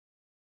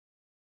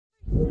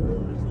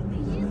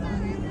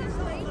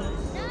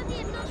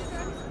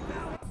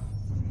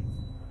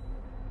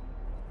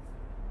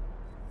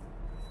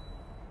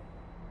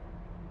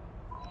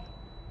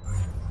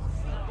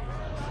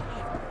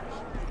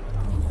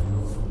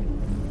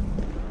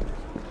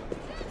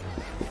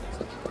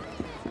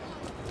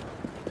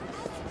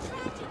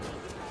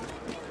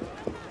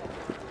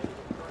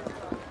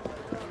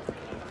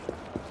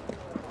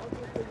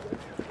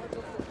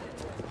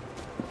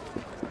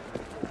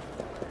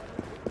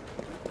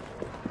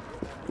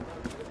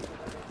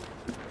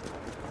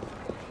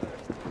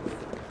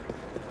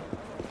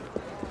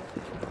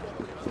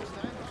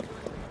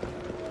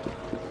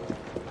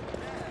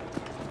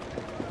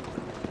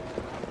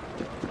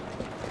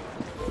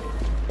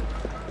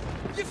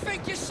You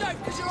think you're safe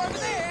because you're over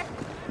there?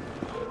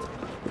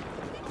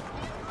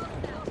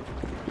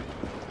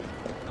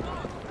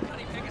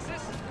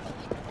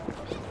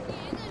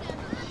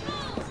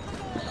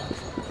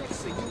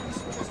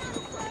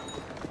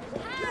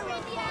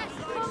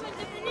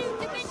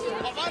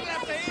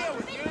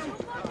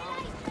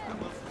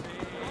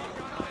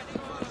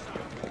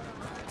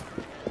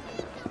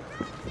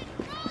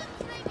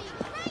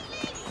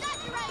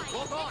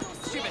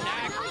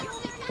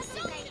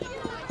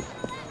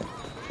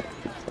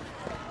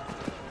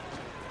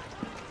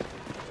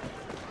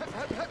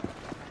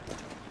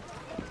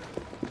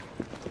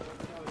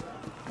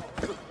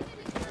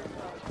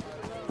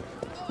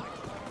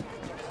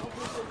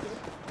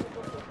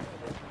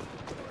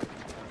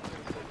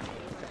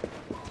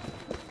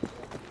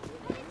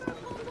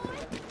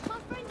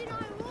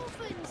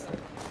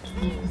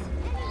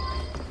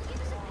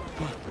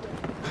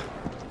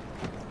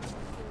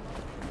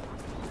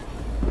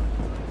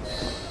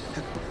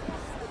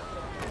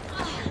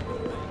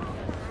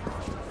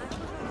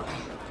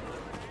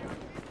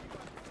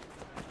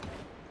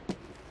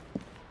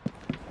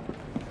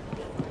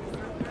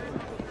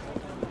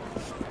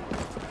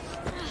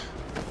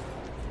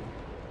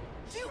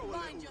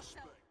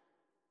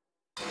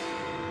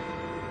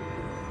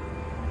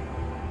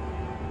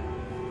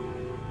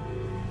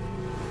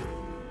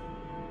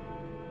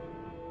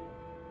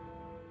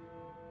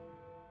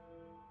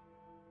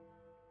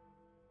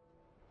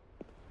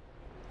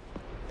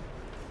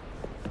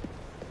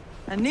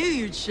 I knew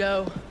you'd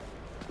show.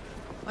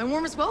 My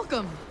warmest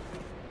welcome.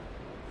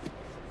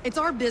 It's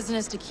our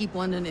business to keep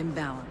London in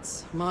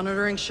balance,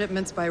 monitoring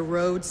shipments by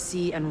road,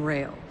 sea, and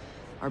rail.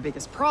 Our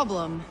biggest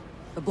problem,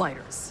 the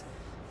blighters.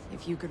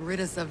 If you could rid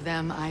us of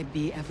them, I'd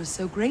be ever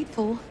so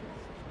grateful.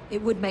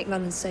 It would make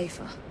London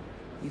safer.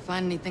 You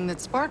find anything that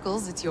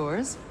sparkles, it's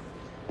yours.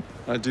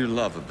 I do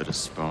love a bit of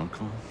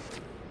sparkle.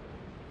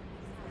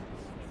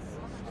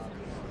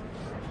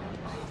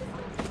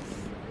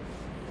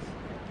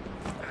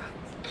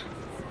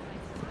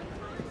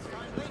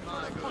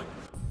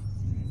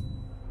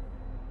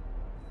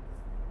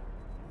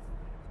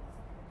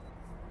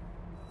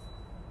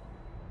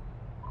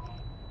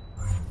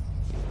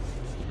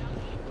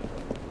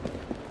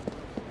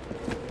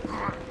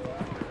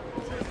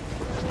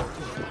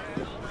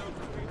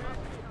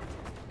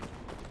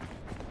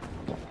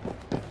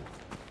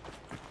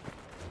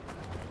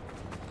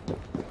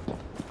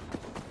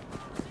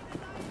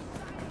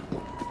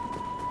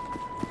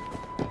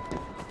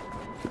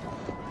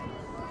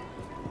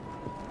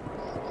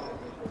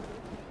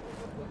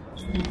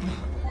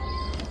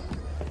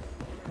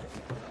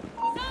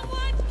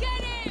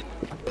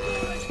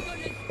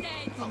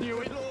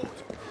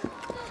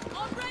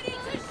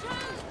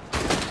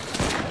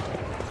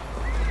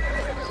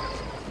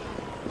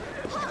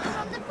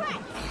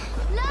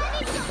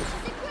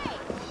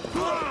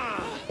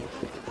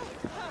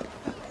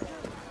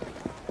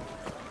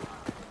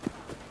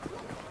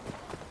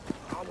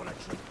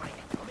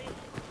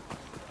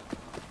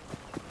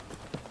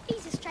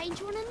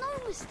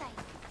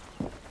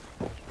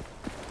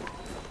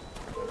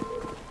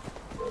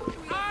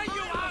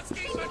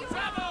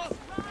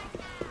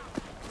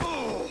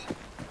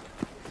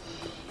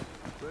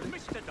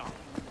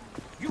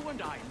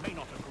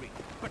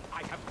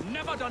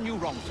 Done you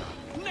wrong,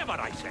 sir. Never,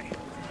 I say.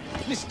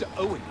 Mr.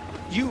 Owen,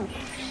 you...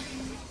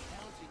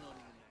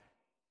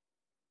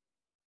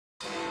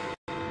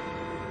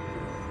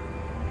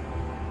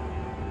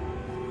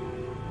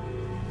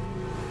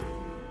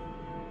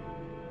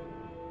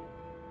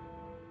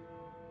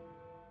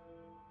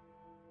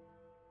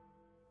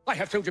 I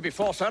have told you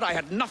before, sir, I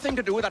had nothing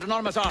to do with that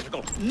anonymous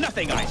article.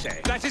 Nothing, I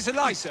say. That is a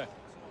lie, sir.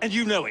 And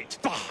you know it.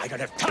 Bah, I don't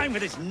have time for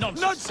this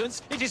nonsense.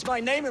 Nonsense? It is my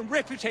name and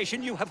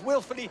reputation you have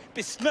willfully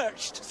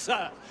besmirched,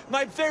 sir.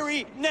 My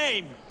very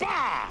name.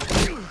 Bah!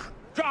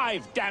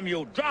 Drive, damn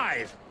you,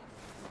 drive!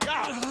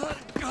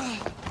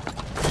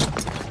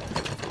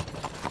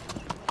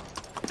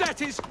 That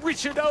is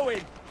Richard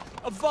Owen,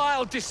 a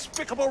vile,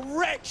 despicable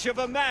wretch of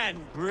a man.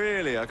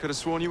 Really? I could have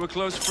sworn you were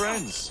close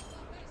friends.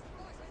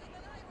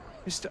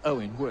 Mr.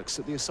 Owen works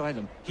at the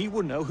asylum. He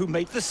will know who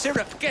made the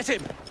syrup. Get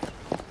him!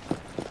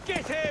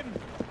 Get him!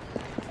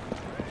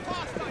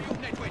 Faster, you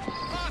nitwit!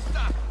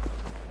 Faster!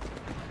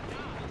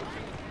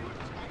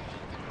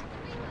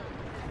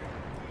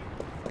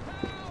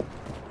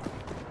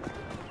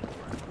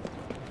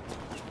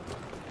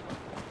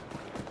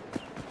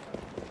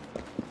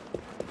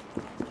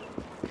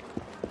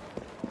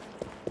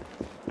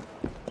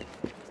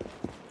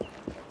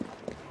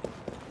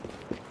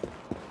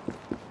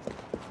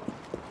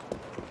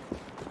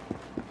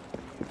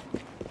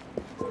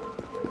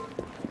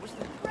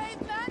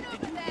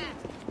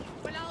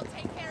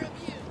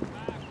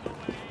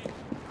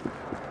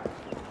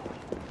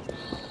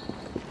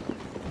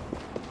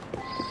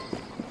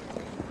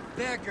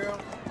 There, girl.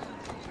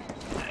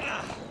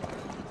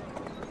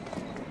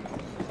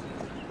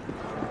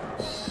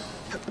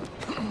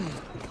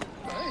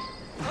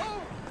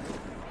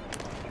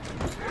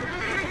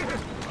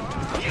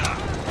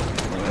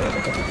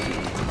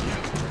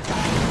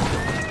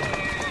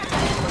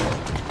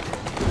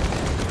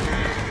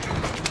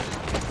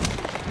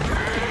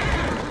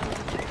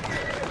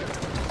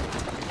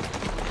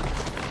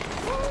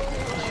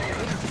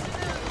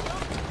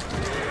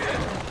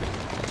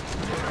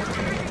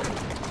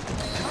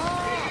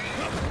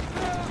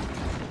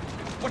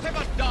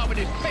 Whatever Darwin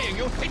is paying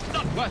you, it's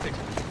not worth it.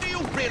 Do you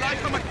realize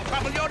how much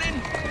trouble you're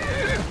in?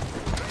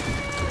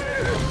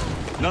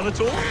 None at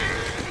all?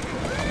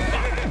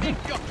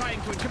 If you're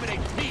trying to intimidate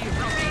me,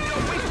 Robbie,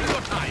 you're wasting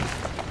your time.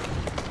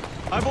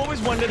 I've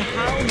always wondered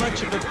how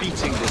much of a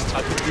beating this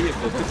type of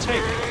vehicle could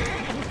take.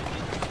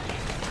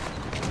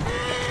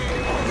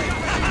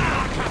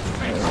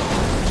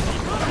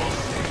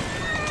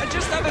 I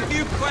just have a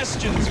few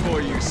questions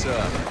for you,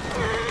 sir.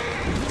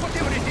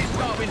 Whatever it is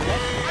Darwin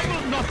wants, I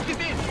will not give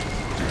in.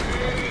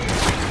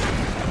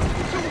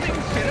 Soothing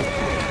syrup,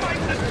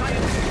 mindless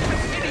science,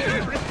 with any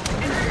interest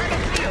in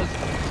pedophiles.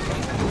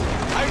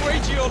 I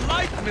wager your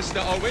life, Mr.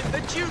 Owen,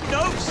 that you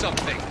know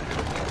something.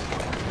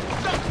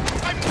 Stop!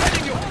 I'm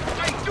telling you,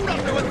 I do not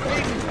know a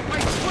thing. I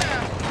swear,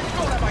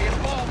 nor am I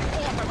involved,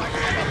 or have I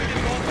ever been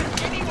involved with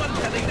anyone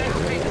selling their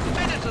greatest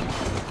medicine.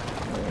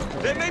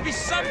 There may be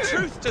some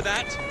truth to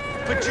that,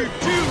 but you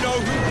do know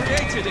who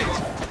created it.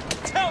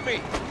 Tell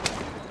me.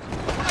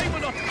 I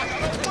will not utter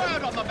a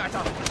word on the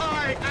matter.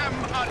 I am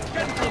a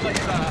gentleman,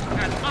 sir,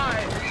 and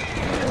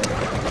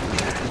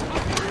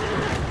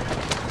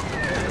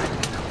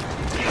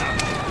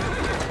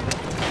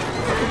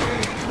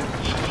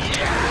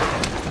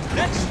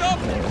Next stop,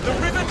 the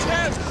River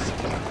Thames.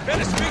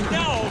 Better speak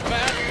now, old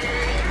man.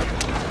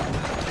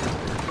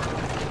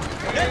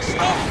 Next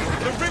stop,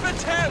 the River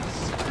Thames.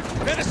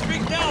 Better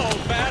speak now,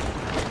 old man.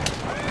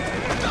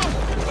 Stop!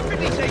 For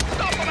pity's sake,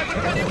 stop, or I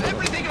will tell you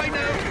everything I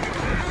know.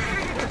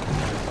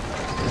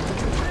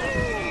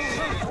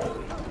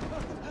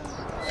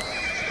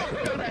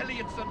 Dr.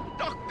 Elliotson,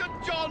 Dr.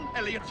 John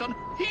Elliotson.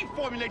 He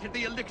formulated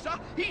the elixir.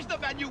 He's the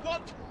man you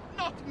want,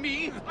 not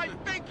me. I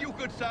beg you,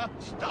 good sir,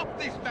 stop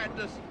this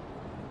madness.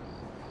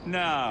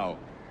 Now,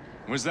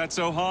 was that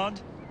so hard?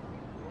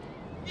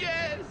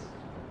 Yes.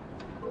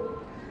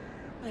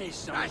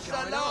 That's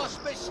the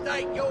last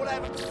mistake you'll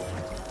ever...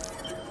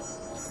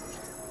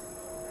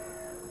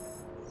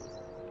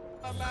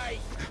 mate.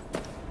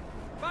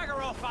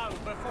 Bugger off home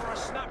before I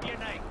snap your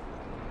neck.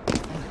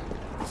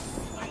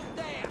 Wait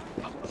there.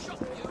 I'll chop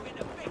you in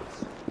a bit.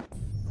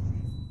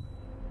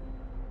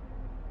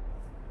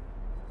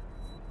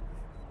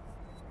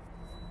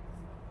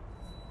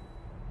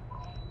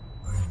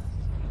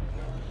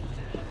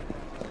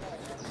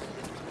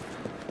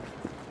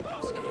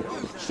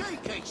 You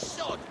cheeky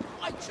sod!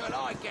 Wait till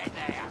I get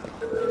there.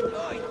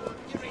 Oi,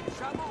 you're in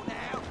trouble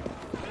now.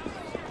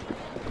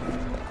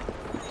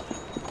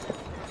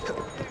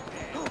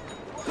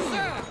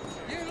 Sir,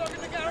 you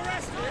looking to get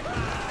arrested?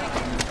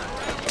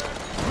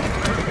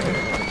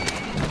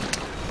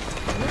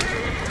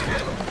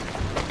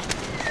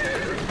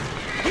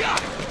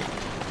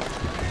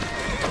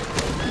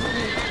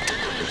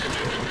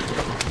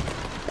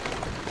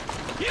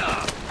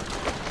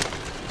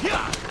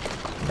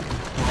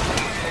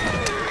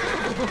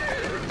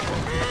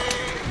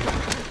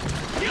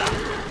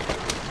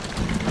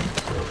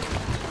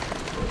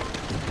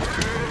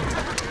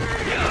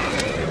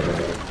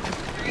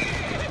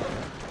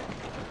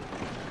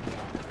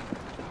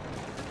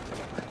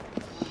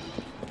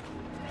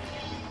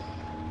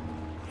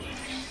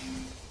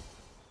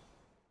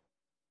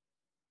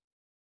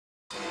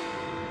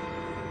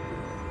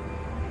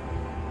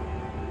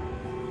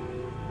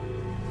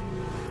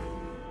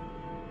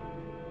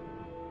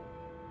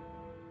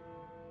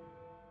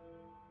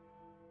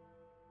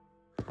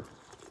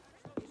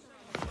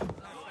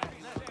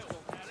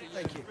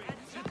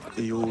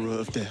 The aura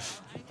of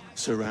death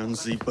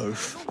surrounds thee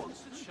both.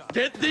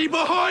 Get thee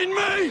behind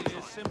me!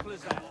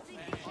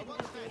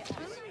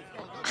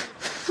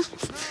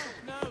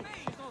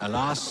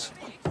 Alas,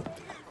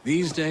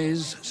 these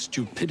days,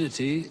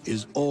 stupidity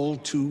is all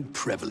too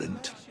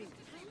prevalent.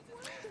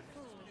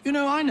 You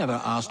know, I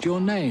never asked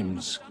your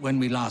names when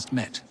we last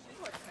met.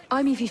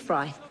 I'm Evie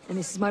Fry, and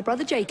this is my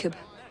brother Jacob.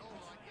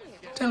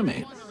 Tell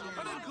me,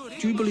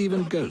 do you believe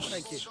in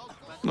ghosts?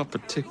 Not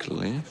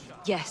particularly.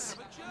 Yes.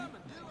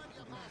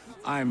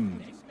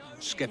 I'm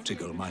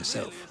skeptical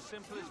myself.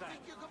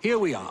 Here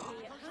we are,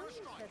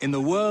 in the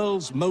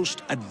world's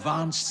most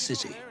advanced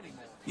city,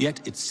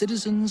 yet its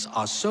citizens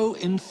are so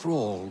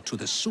enthralled to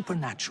the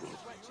supernatural,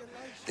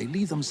 they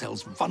leave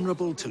themselves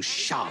vulnerable to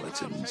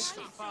charlatans.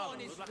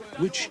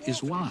 Which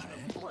is why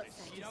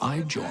I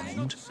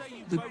joined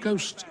the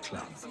Ghost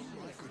Club.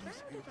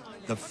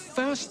 The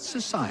first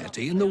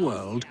society in the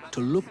world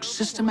to look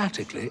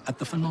systematically at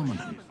the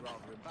phenomenon.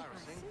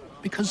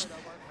 Because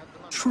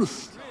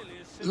truth,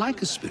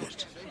 like a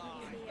spirit,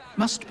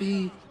 must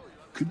be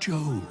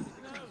cajoled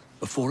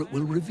before it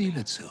will reveal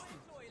itself.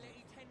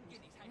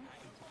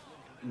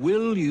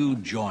 Will you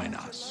join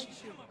us?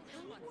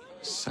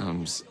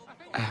 Sounds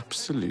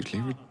absolutely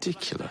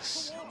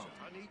ridiculous.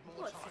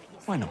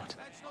 Why not?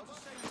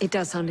 It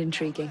does sound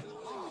intriguing.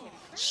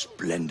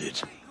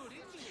 Splendid.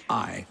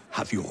 I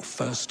have your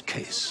first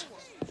case.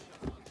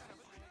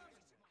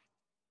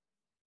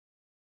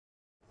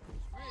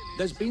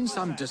 There's been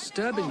some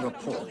disturbing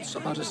reports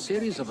about a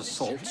series of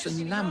assaults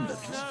in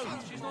Lambeth.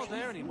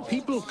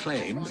 People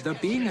claim they're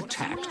being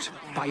attacked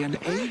by an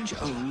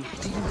age-old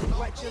demon.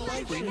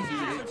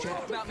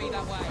 About me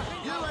that way.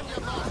 You and your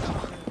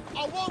master.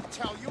 I won't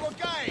tell you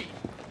again.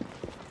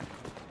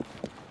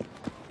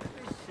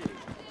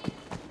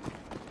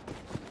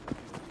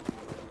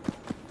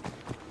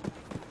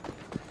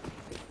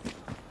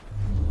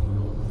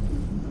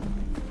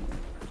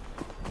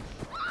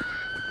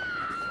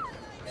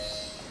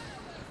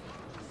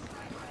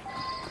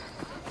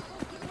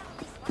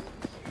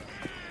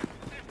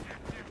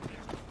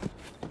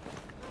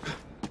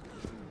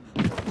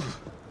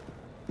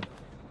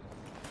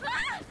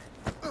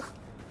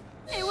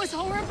 It was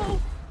horrible.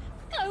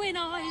 Glowing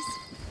eyes,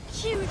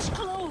 huge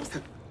claws,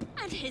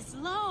 and his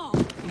laugh.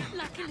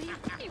 Luckily,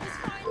 he was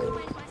fine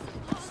away by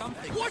some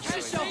parts. Watch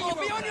yourself, I'll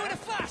be on you in a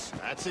flash!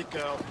 That's it,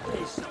 girl.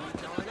 There's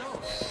something going on.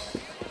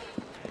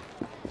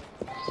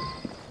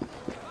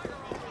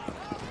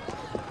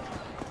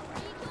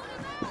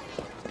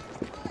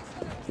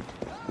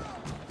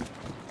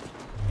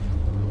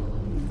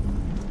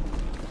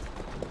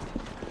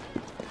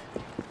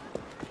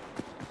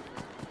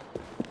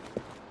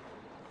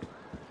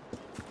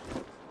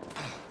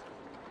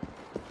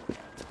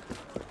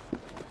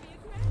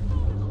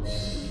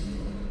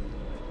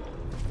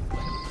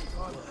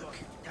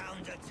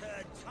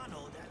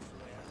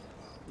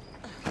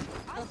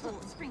 I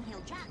thought Spring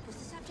Hill Jack was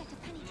the subject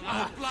of penny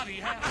Oh, bloody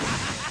hell!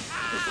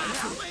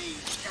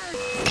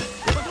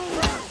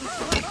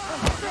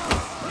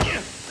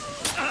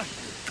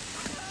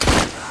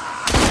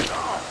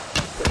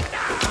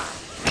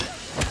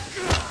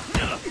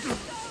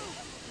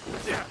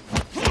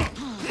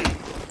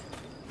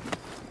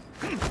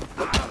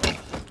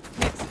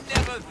 It's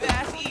never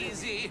that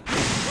easy.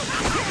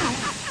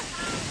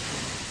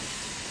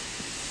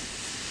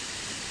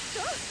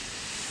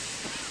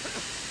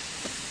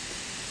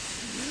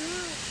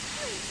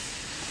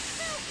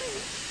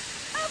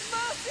 Have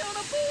mercy on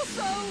a poor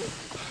soul!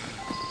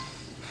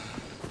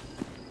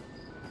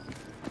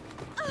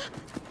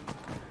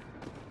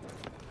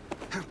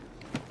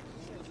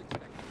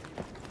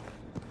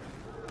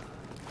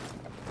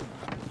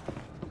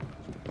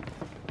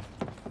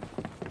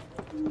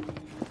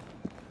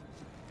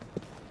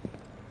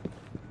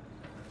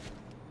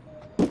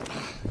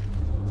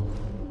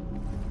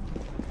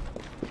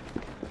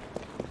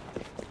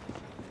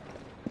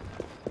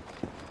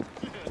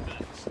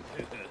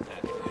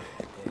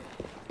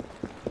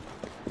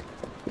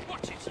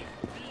 Watch it, you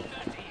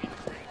bloody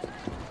ingrate.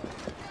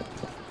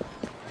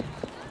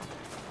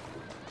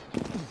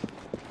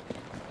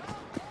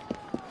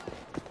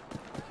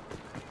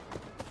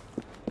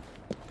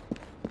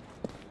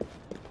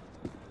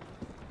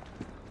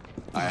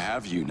 I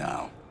have you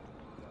now.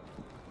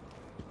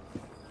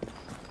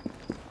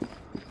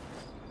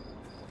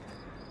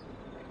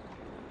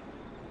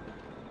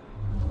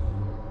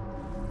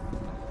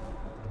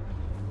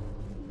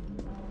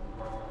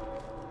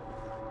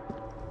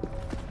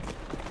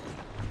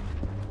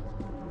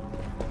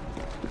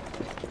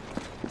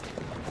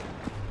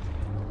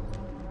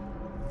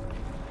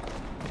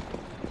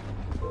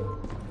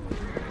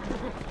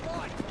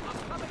 Right, I'm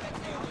coming to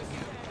deal with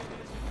you.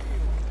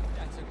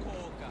 That's a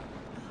corker.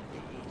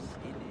 It is,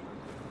 isn't it?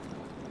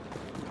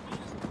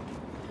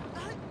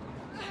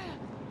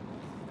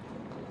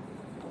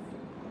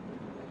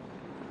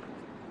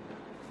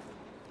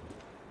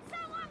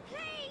 Someone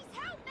please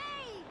help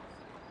me!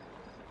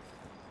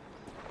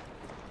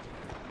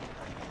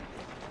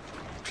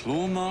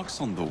 Claw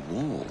marks on the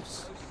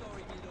walls.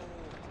 Sorry, my lord.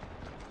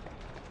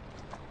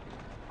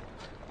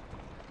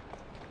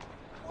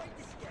 Why did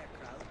the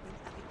Scarecrow win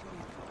a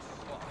Victoria Cross?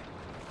 Why?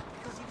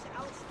 Because he was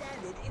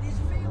outstanding in his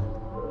field.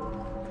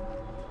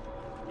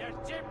 You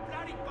dim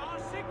bloody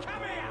bastard,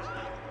 come here!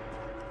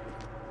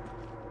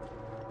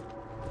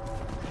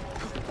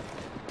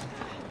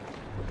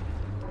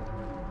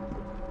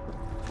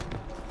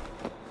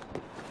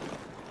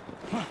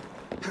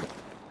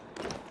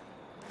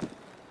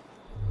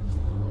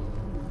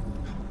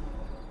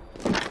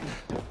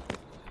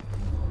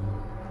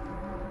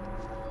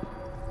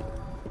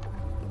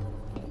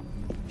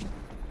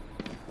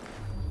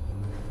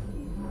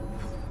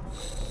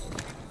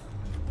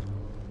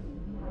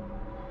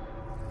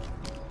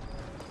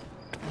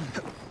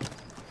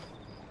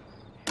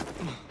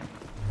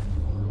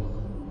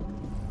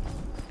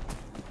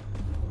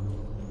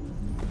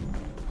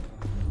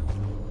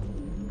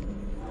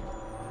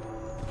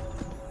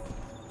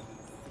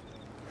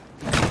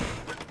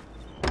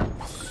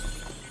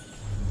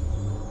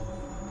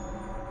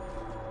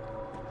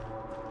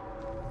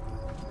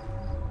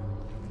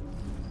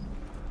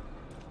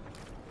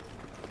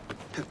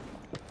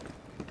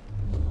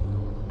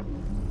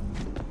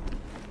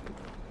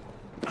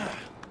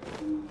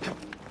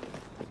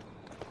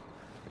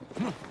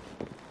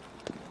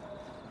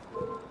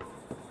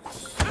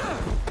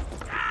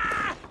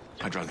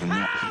 I'd rather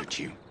not hurt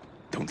you.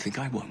 Don't think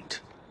I won't.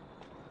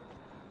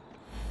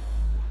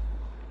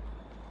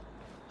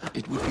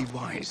 It would be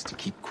wise to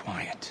keep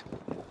quiet.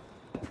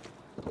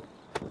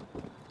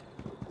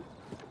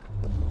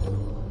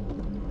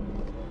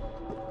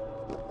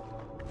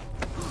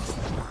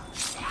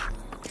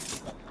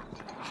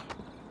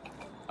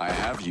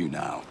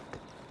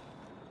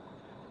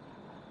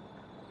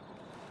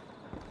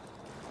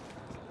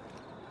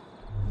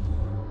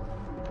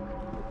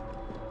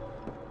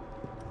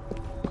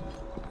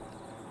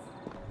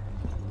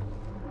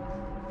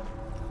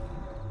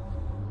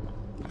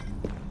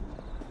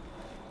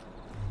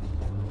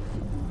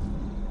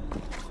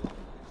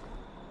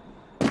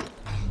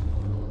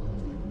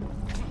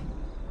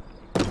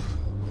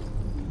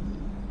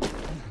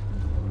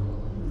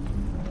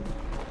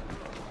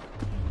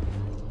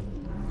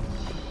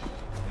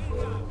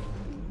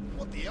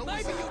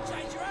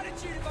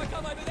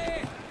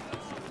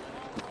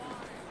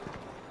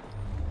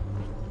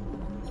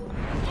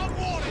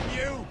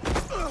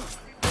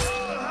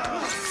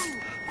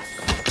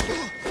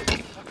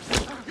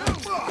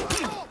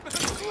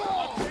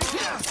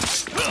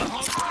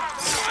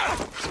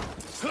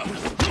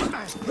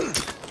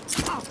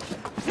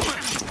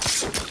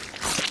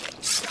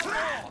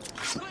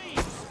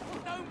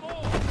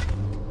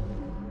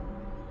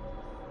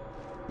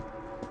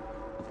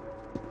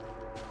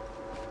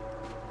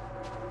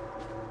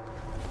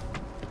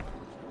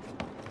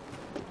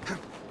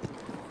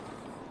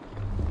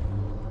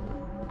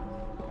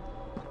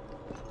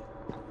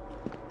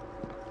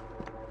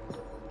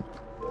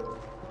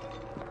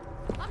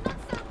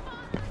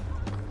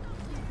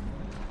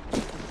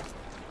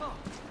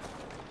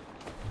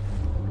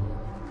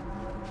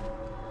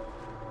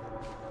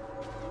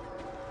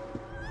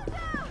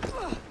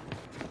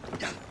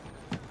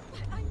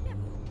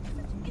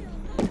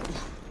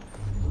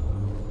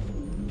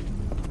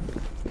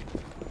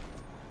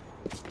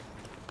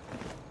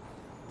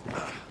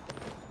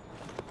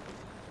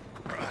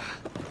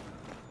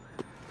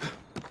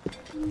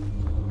 Grab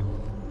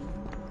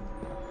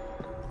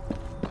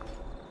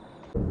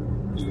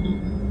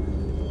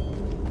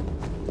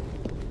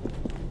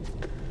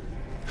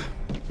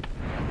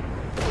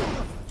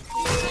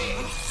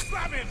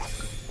him!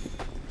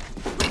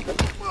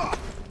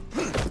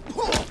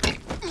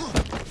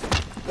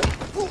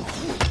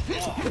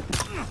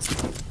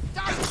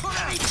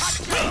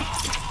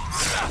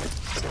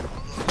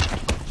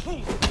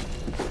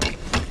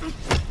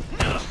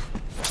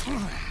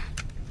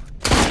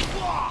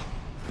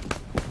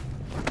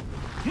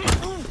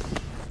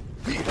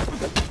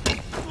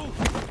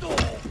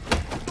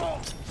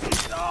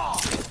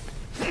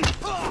 Don't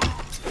pull any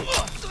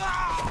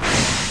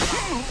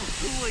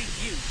Who are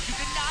you to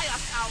deny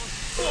us our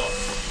sport?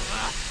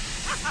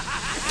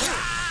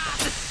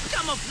 The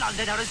scum of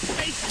London are as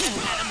basic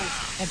animals,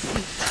 and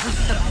we treat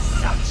them as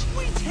such.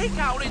 We take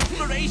our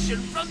inspiration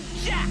from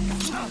Jack,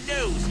 who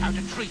knows how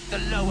to treat the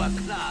lower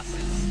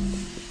classes.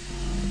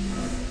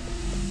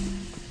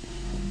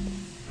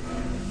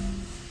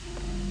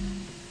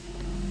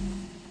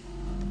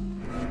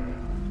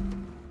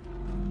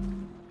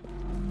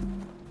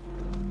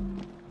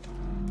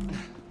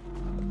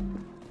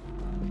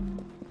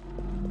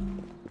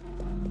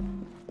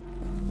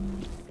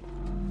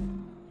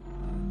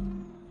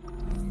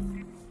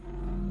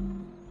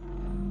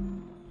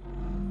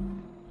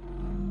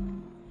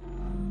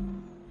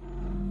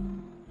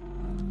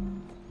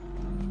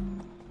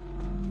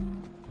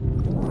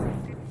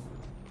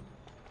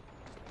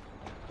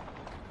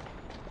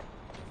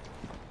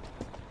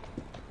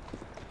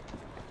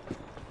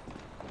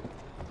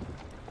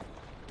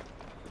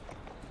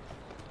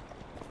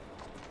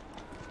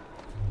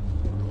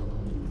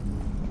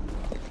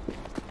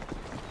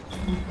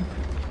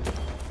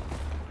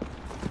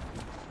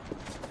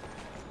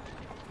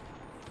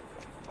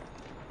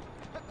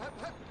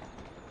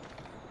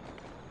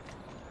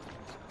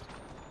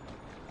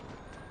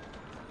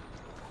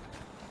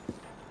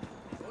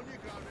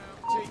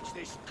 Teach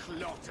this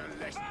clot a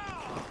lesson.